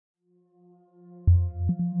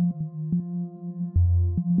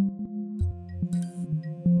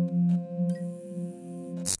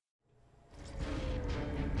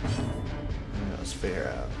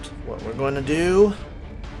what we're going to do.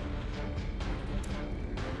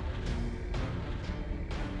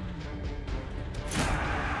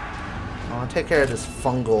 I want to take care of this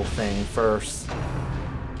fungal thing first.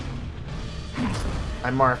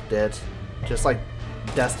 I marked it, just like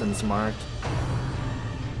Destined's marked.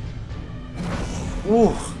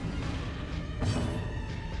 Ooh.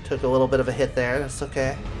 Took a little bit of a hit there, that's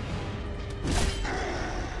okay.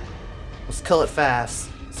 Let's kill it fast.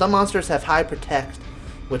 Some monsters have high protect,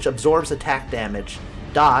 which absorbs attack damage.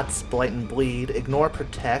 Dots, blight and bleed, ignore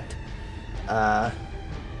protect,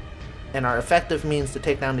 and are effective means to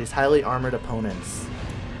take down these highly armored opponents.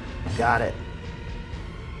 Got it.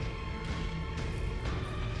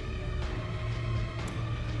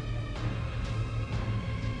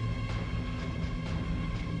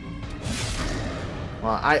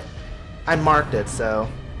 Well, I marked it, so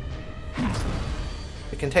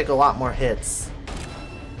it can take a lot more hits.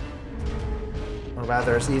 Or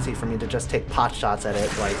rather, it's easy for me to just take pot shots at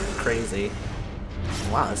it like crazy.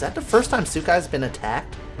 Wow, is that the first time Sukai's been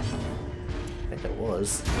attacked? I think it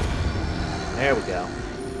was. There we go.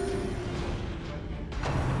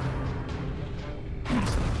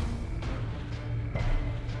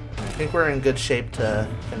 I think we're in good shape to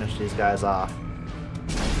finish these guys off.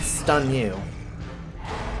 Stun you.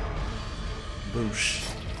 Boosh.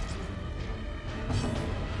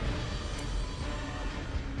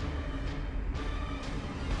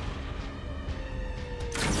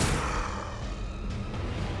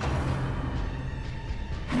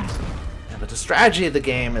 Yeah, but the strategy of the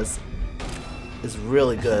game is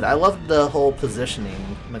really good. I love the whole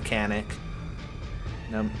positioning mechanic.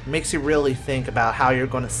 You know, makes you really think about how you're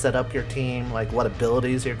going to set up your team, like what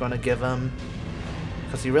abilities you're going to give them,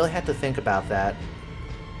 because you really have to think about that.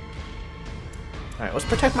 Alright, let's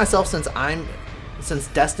protect myself since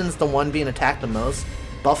Destined's the one being attacked the most.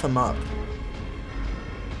 Buff him up.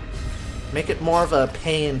 Make it more of a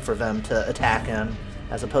pain for them to attack him,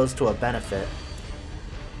 as opposed to a benefit.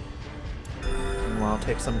 And I'll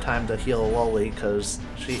take some time to heal Loli, because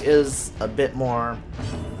she is a bit more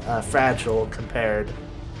fragile compared.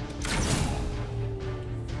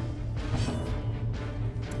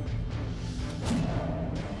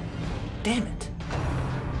 Damn it.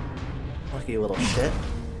 Lucky little shit.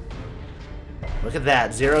 Look at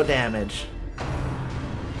that, 0 damage.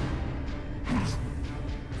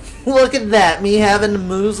 Look at that, me having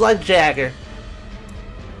moves like Jagger.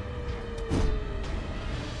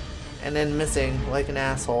 And then missing like an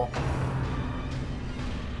asshole.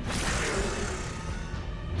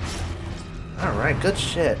 Alright, good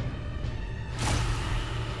shit.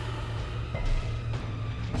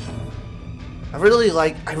 I really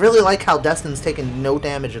like how Destined's taking no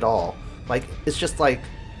damage at all. Like, it's just like,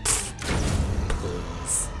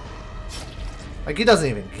 please. Like, he doesn't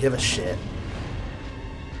even give a shit.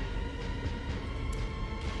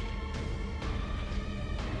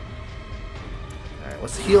 Alright,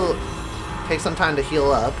 let's heal, take some time to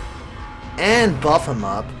heal up, and buff him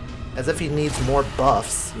up, as if he needs more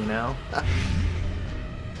buffs, you know?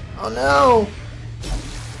 Oh no!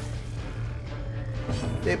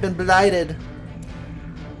 They've been blighted.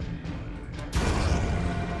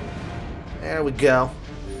 There we go.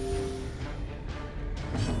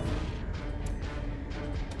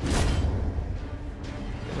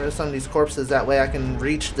 Get rid of some of these corpses, that way I can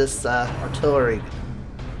reach this artillery.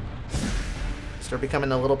 Start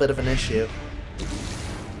becoming a little bit of an issue.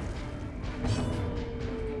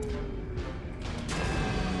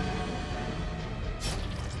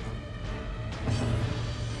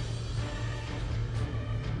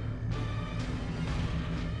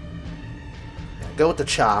 Go with the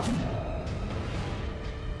chop.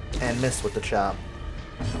 And miss with the chop.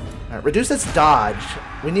 Alright, reduce its dodge.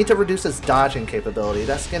 We need to reduce its dodging capability.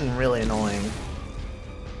 That's getting really annoying.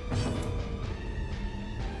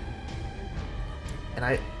 And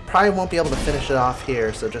I probably won't be able to finish it off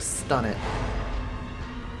here, so just stun it.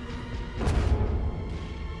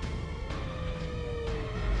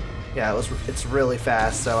 Yeah, it's really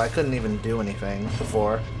fast, so I couldn't even do anything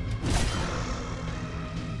before.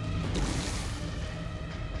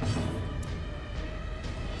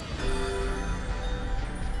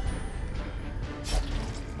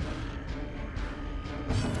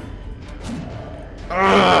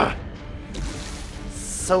 Ugh!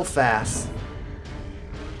 So fast.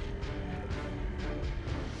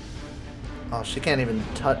 Oh, she can't even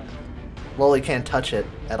touch. Loli can't touch it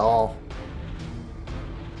at all.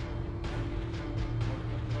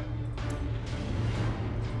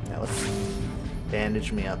 Yeah, let's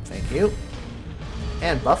bandage me up, thank you.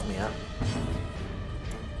 And buff me up.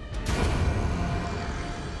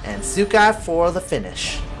 And Sukai for the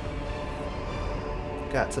finish.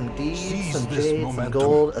 Got some deeds, Seize some this jade, some momentum.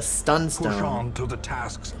 gold, a stun Push stone. on to the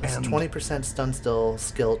task's It's end. 20% stun still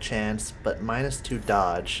skill chance, but -2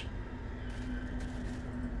 dodge.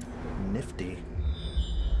 Nifty.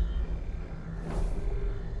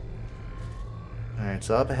 Alright,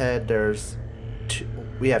 so up ahead there's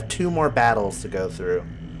we have 2 more battles to go through.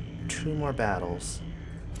 2 more battles.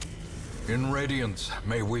 In Radiance,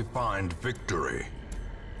 may we find victory.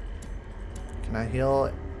 Can I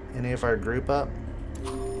heal any of our group up?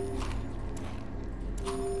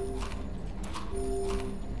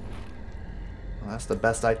 Well, that's the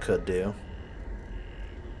best I could do.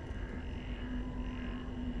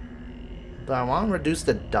 Do I want to reduce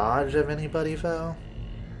the dodge of anybody, though?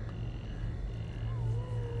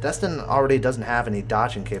 Destined already doesn't have any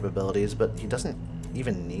dodging capabilities, but he doesn't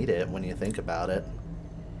even need it when you think about it.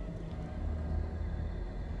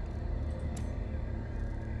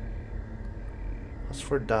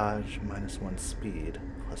 +4 dodge, -1 speed,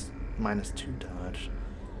 -2 dodge.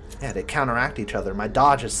 Yeah, they counteract each other. My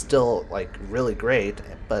dodge is still, like, really great,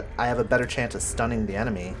 but I have a better chance of stunning the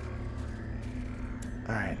enemy.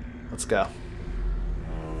 Alright, let's go.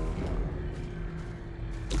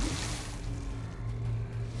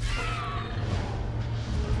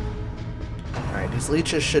 Alright, these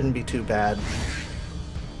leeches shouldn't be too bad.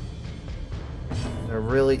 They're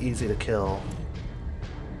really easy to kill.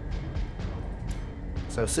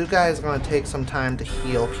 So Sukai is going to take some time to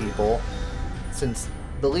heal people, since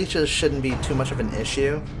the leeches shouldn't be too much of an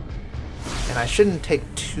issue. And I shouldn't take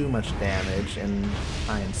too much damage in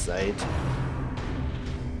hindsight.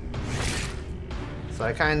 So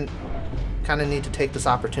I kind of need to take this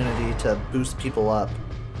opportunity to boost people up.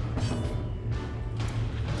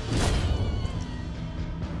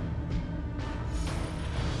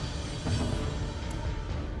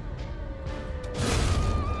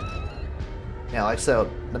 Yeah, like so.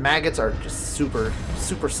 The maggots are just super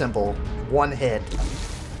simple. One hit.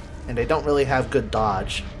 And they don't really have good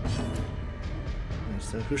dodge.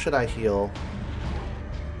 So who should I heal?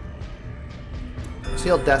 Let's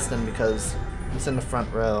heal Destined because he's in the front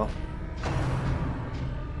row.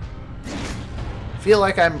 Feel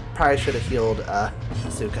like I probably should have healed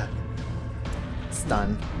Suka.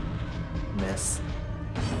 Stun. Miss.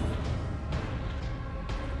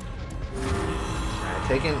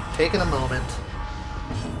 Alright, taking a moment.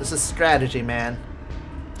 This is strategy, man.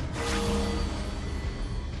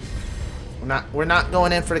 We're not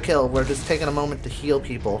going in for the kill. We're just taking a moment to heal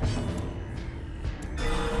people.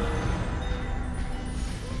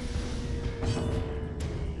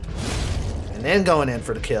 And then going in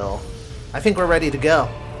for the kill. I think we're ready to go.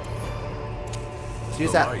 Let's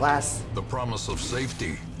use that last. The promise of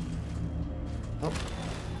safety. Oh.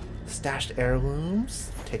 Stashed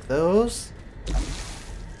heirlooms. Take those.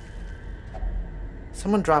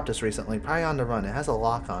 Someone dropped this recently. Probably on the run. It has a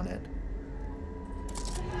lock on it.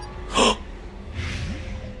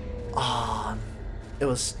 Oh, it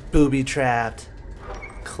was booby trapped.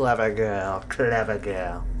 Clever girl. Clever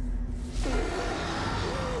girl.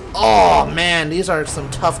 Oh man, these are some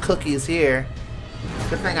tough cookies here.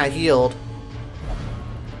 Good thing I healed.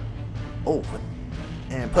 Oh,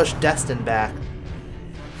 and push Destined back.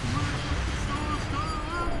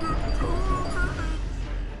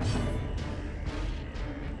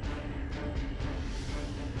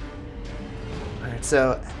 Alright,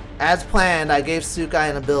 so as planned, I gave Sukai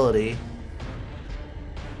an ability.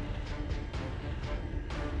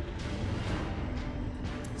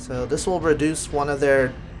 So this will reduce one of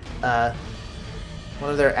their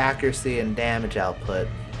accuracy and damage output.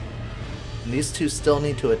 And these two still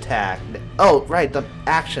need to attack. Oh, right, the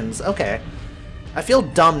actions. Okay. I feel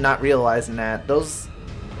dumb not realizing that. Those,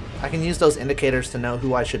 I can use those indicators to know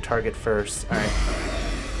who I should target first. Alright.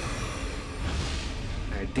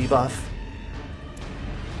 Alright, debuff.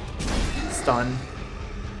 Stun.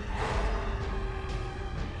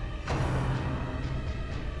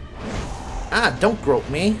 Ah, don't grope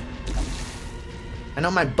me. I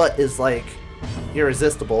know my butt is like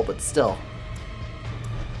irresistible, but still.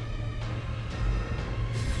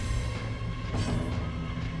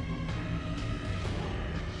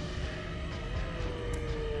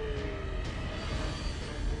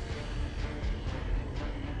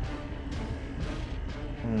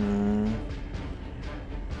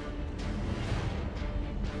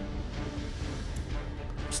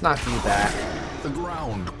 Let's knock you back. The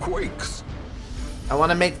ground quakes. I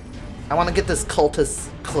want to get this cultist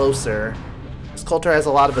closer. This cultist has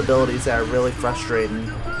a lot of abilities that are really frustrating.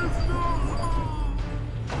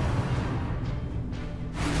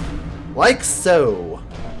 Like so.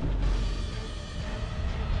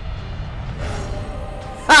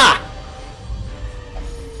 Ha!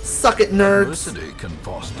 Suck it, nerds! Adversity can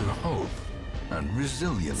foster hope and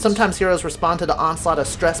resilience. Sometimes heroes respond to the onslaught of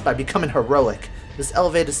stress by becoming heroic. This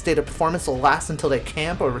elevated state of performance will last until they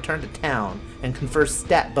camp or return to town and confer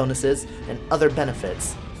stat bonuses and other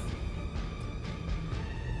benefits.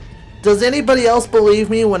 Does anybody else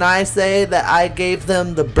believe me when I say that I gave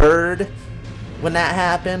them the bird when that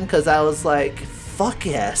happened? Because I was like, fuck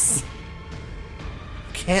yes.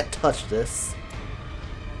 Can't touch this.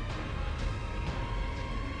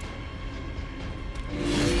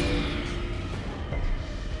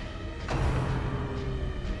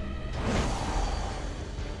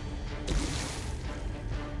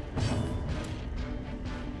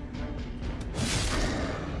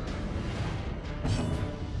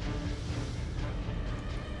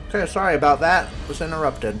 Okay, sorry about that. Was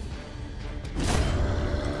interrupted.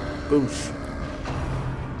 Boosh.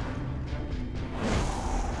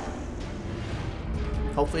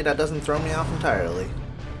 Hopefully that doesn't throw me off entirely.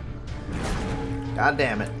 God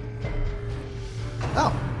damn it.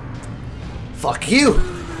 Oh. Fuck you!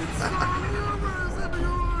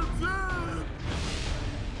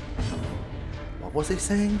 What was he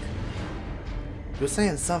saying? He was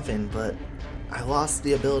saying something, but I lost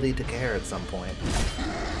the ability to care at some point.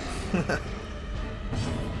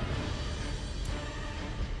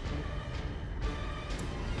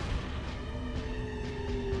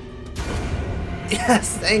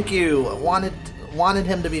 Yes, thank you. I wanted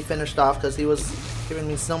him to be finished off because he was giving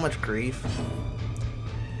me so much grief.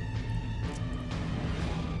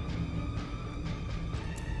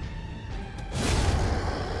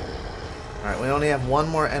 Alright, we only have one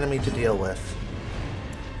more enemy to deal with.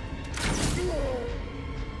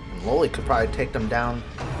 And Loli could probably take them down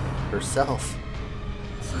herself.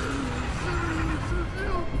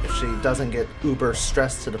 If she doesn't get uber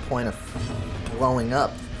stressed to the point of blowing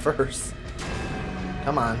up first.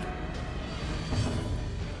 Come on.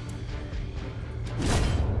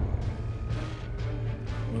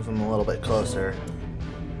 Move him a little bit closer.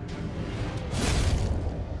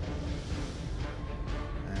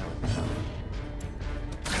 There we go.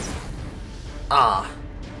 Ah!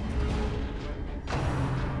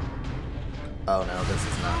 Oh no, this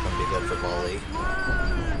is not going to be good for Loli.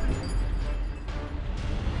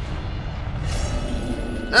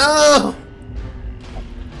 No!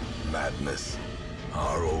 Madness.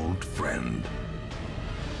 Our old friend.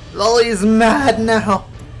 Loli's mad now.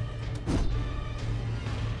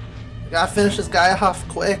 Gotta finish this guy off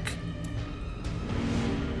quick.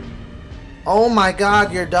 Oh my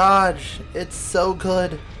god, your dodge. It's so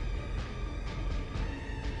good.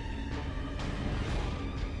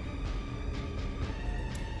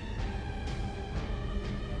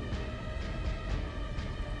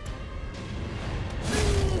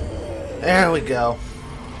 There we go.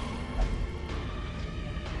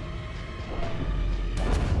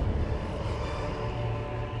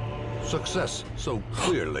 Success so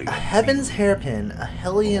clearly. A Heaven's Hairpin, a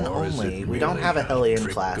Hellion only. We don't have a Hellion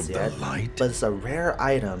class yet, but it's a rare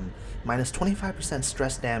item. Minus 25%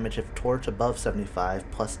 stress damage if torch above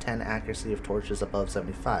 75, plus 10 accuracy if torch is above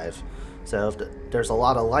 75. So if there's a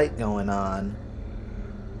lot of light going on,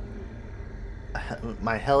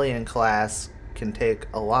 my Hellion class can take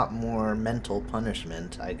a lot more mental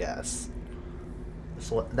punishment, I guess.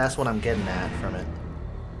 So that's what I'm getting at from it.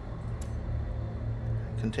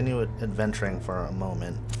 Continue adventuring for a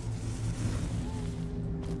moment.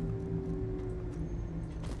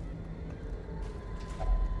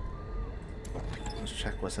 Let's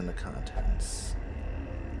check what's in the contents.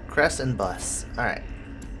 Crest and bus. Alright.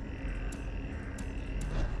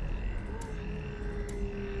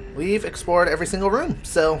 We've explored every single room,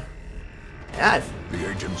 so yeah.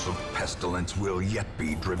 The agents of pestilence will yet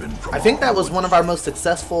be driven from. I think that was one of our most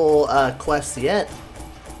successful quests yet.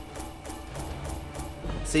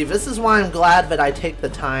 See, this is why I'm glad that I take the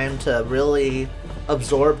time to really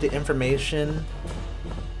absorb the information.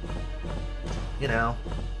 You know,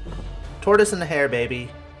 tortoise in the hair, baby.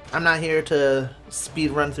 I'm not here to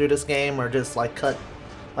speed run through this game or just like cut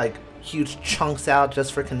like huge chunks out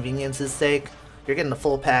just for convenience's sake. You're getting the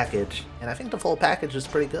full package, and I think the full package is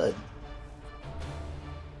pretty good.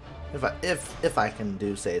 If I can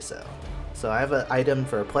do say so. So I have an item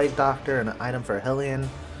for a plague doctor and an item for a Hellion.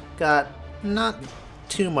 Got not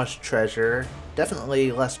too much treasure,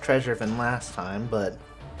 definitely less treasure than last time, but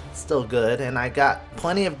still good, and I got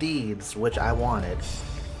plenty of deeds, which I wanted.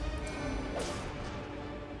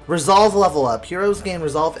 Resolve level up. Heroes gain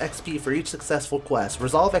Resolve XP for each successful quest.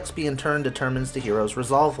 Resolve XP in turn determines the hero's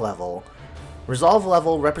Resolve level. Resolve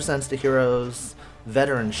level represents the hero's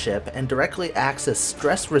veteranship and directly acts as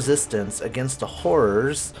stress resistance against the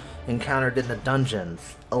horrors encountered in the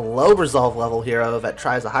dungeons. A low resolve level hero that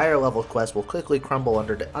tries a higher level quest will quickly crumble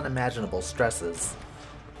under the unimaginable stresses.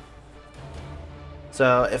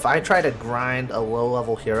 So if I try to grind a low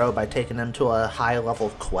level hero by taking them to a high level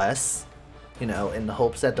quest, you know, in the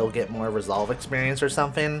hopes that they'll get more resolve experience or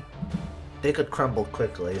something, they could crumble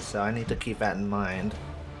quickly, so I need to keep that in mind.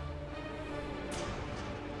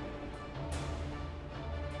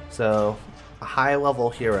 So a high level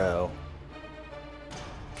hero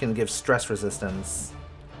can give stress resistance.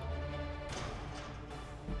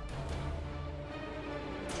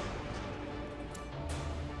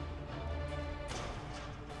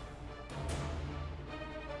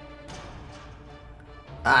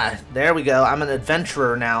 Ah, there we go. I'm an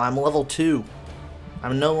adventurer now. I'm level 2.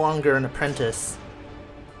 I'm no longer an apprentice.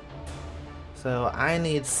 So I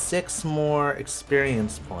need 6 more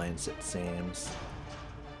experience points, it seems,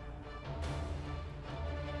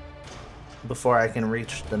 before I can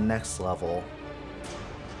reach the next level.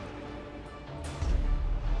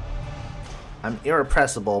 I'm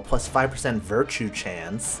irrepressible, plus 5% virtue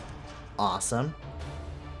chance. Awesome.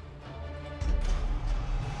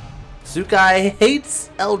 Tsukai hates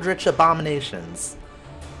eldritch abominations,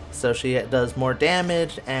 so she does more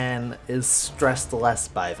damage and is stressed less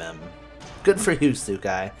by them. Good for you,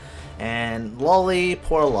 Tsukai. And Lolly,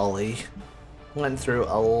 poor Lolly, went through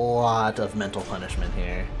a lot of mental punishment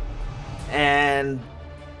here and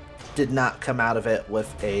did not come out of it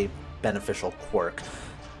with a beneficial quirk.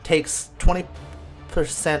 Takes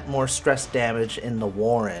 20% more stress damage in the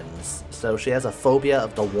Warrens, so she has a phobia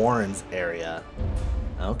of the Warrens area.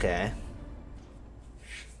 Okay.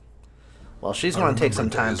 Well, she's going to take some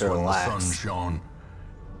time to relax. When the sun shone,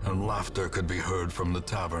 and laughter could be heard from the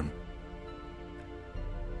tavern.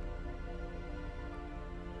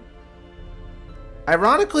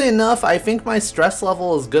 Ironically enough, I think my stress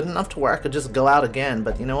level is good enough to where I could just go out again,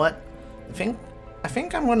 but you know what? I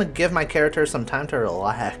think I'm going to give my character some time to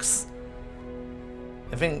relax.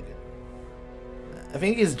 I think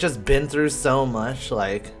he's just been through so much,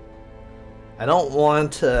 like, I don't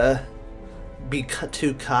want to be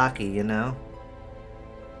too cocky, you know?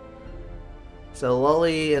 So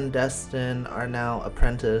Lolly and Destined are now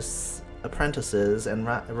apprentices, and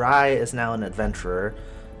Rai is now an adventurer.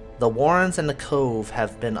 The Warrens and the Cove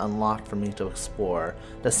have been unlocked for me to explore.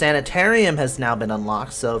 The Sanitarium has now been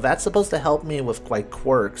unlocked, so that's supposed to help me with, like,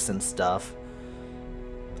 quirks and stuff.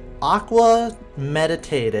 Aqua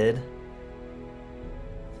meditated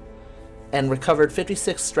and recovered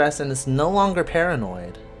 56 stress and is no longer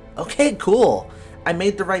paranoid. Okay, cool. I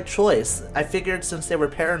made the right choice. I figured since they were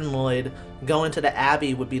paranoid, going to the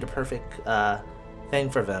Abbey would be the perfect thing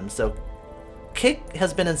for them. So Kick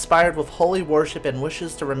has been inspired with holy worship and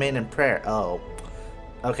wishes to remain in prayer. Oh.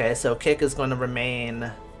 Okay, so Kick is going to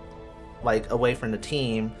remain, like, away from the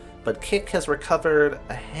team, but Kick has recovered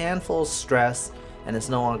a handful of stress and is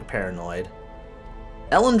no longer paranoid.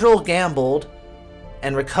 Elendril gambled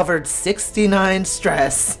and recovered 69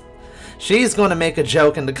 stress. She's going to make a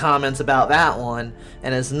joke in the comments about that one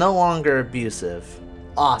and is no longer abusive.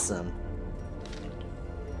 Awesome.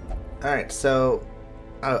 Alright, so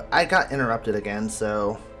I got interrupted again,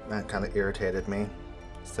 so that kind of irritated me.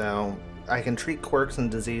 So I can treat quirks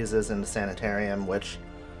and diseases in the Sanitarium, which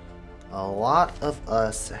a lot of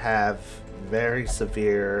us have very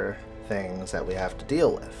severe things that we have to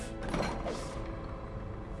deal with.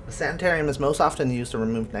 The Sanitarium is most often used to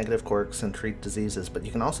remove negative quirks and treat diseases, but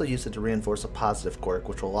you can also use it to reinforce a positive quirk,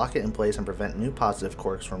 which will lock it in place and prevent new positive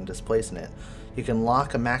quirks from displacing it. You can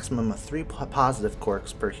lock a maximum of 3 positive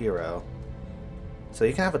quirks per hero. So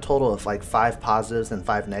you can have a total of like 5 positives and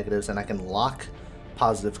 5 negatives, and I can lock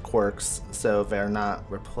positive quirks so they're not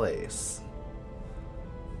replaced.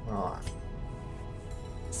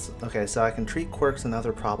 Okay, so I can treat quirks and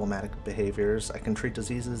other problematic behaviors. I can treat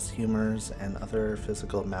diseases, humors, and other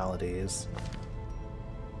physical maladies.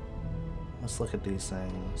 Let's look at these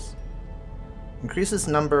things. Increases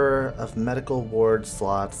number of medical ward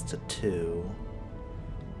slots to 2.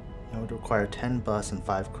 That would require 10 bus and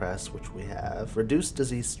 5 crests, which we have. Reduce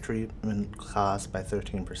disease treatment cost by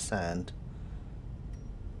 13%.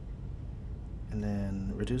 And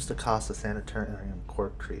then reduce the cost of sanitarium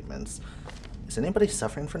quirk treatments. Is anybody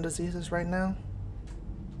suffering from diseases right now?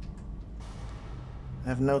 I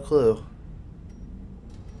have no clue.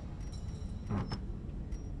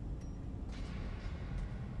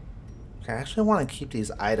 Okay, I actually want to keep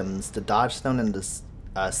these items. The dodge stone and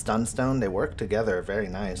the stun stone, they work together very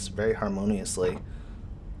nice, very harmoniously.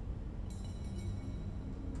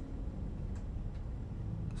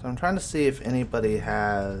 So I'm trying to see if anybody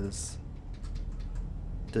has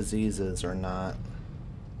diseases or not.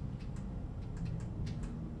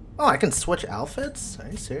 Oh, I can switch outfits? Are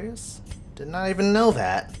you serious? Did not even know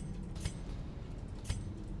that.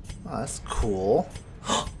 Oh, that's cool.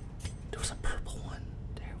 There was a purple one.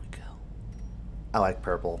 There we go. I like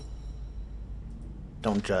purple.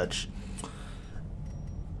 Don't judge.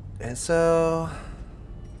 And so...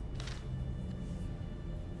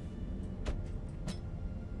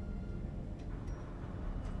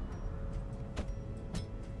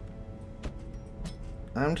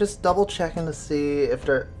 I'm just double checking to see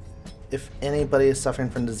if anybody is suffering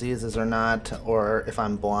from diseases or not, or if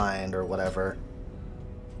I'm blind or whatever.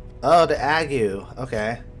 Oh, the ague.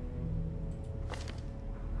 Okay.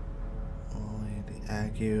 Only the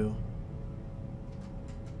ague.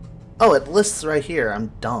 Oh, it lists right here.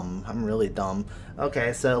 I'm dumb. I'm really dumb.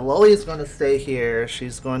 Okay, so Loli's going to stay here.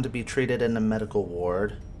 She's going to be treated in the medical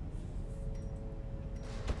ward.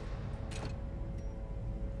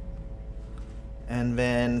 And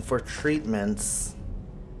then for treatments...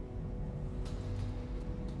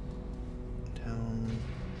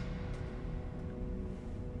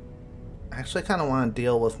 I actually kind of want to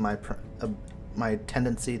deal with my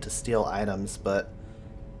tendency to steal items, but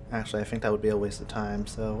actually I think that would be a waste of time.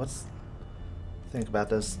 So let's think about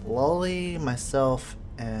this. Loli, myself,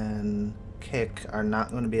 and Kick are not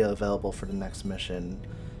going to be available for the next mission.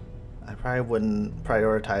 I probably wouldn't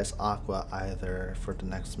prioritize Aqua either for the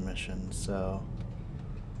next mission, so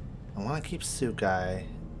I want to keep Sukai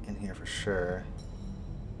in here for sure.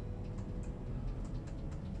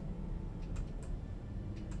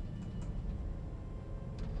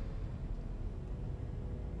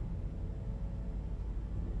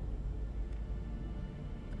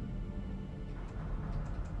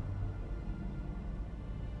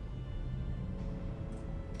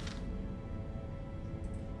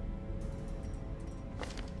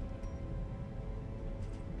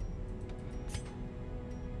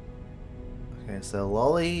 Okay, so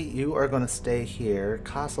Loli, you are going to stay here.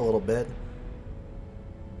 Costs a little bit.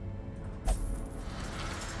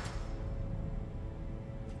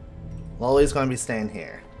 Loli's going to be staying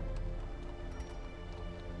here.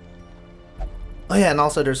 Oh yeah, and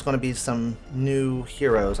also there's going to be some new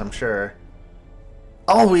heroes, I'm sure.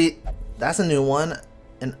 Oh, that's a new one.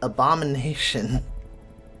 An abomination.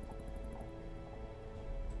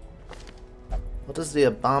 What does the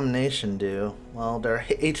abomination do? Well, their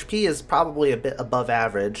HP is probably a bit above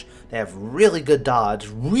average. They have really good dodge,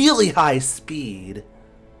 really high speed.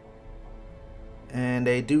 And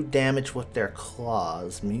they do damage with their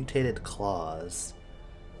claws, mutated claws.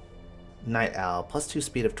 Night Owl, +2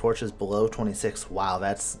 speed of torches below 26. Wow,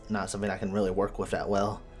 that's not something I can really work with that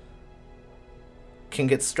well. Can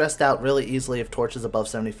get stressed out really easily if torches above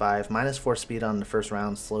 75. -4 speed on the first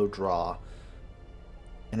round, slow draw.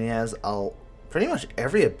 And he has pretty much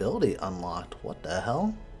every ability unlocked. What the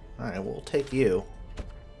hell? Alright, we'll take you.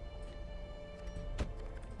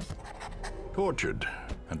 Tortured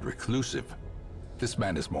and reclusive. This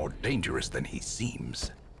man is more dangerous than he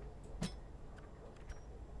seems.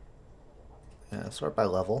 Yeah, sort by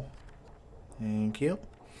level. Thank you.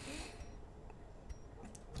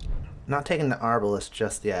 Not taking the Arbalest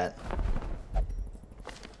just yet.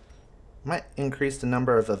 Might increase the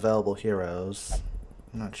number of available heroes.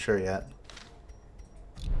 I'm not sure yet.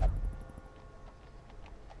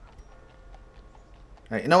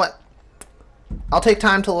 Alright, you know what? I'll take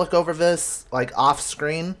time to look over this, like, off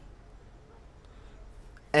screen.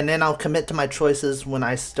 And then I'll commit to my choices when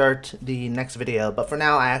I start the next video. But for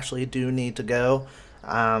now, I actually do need to go.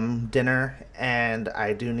 Dinner, and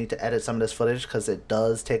I do need to edit some of this footage because it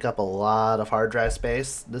does take up a lot of hard drive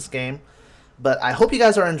space, this game. But I hope you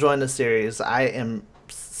guys are enjoying this series. I am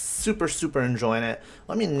super enjoying it.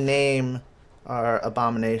 Let me name our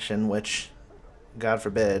abomination, which, God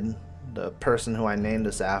forbid, the person who I named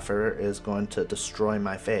this after is going to destroy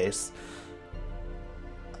my face.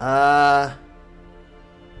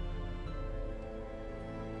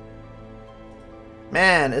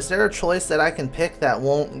 Man, is there a choice that I can pick that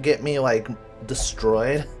won't get me, like,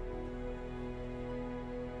 destroyed?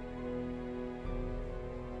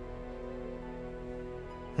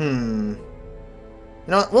 You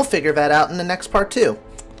know what? We'll figure that out in the next part too.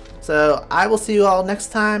 So I will see you all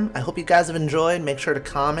next time. I hope you guys have enjoyed. Make sure to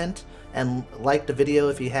comment and like the video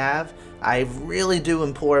if you have. I really do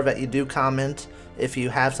implore that you do comment if you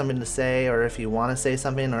have something to say, or if you want to say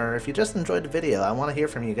something, or if you just enjoyed the video. I want to hear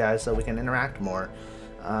from you guys so we can interact more.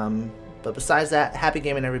 But besides that, happy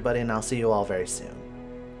gaming everybody, and I'll see you all very soon.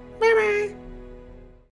 Bye bye!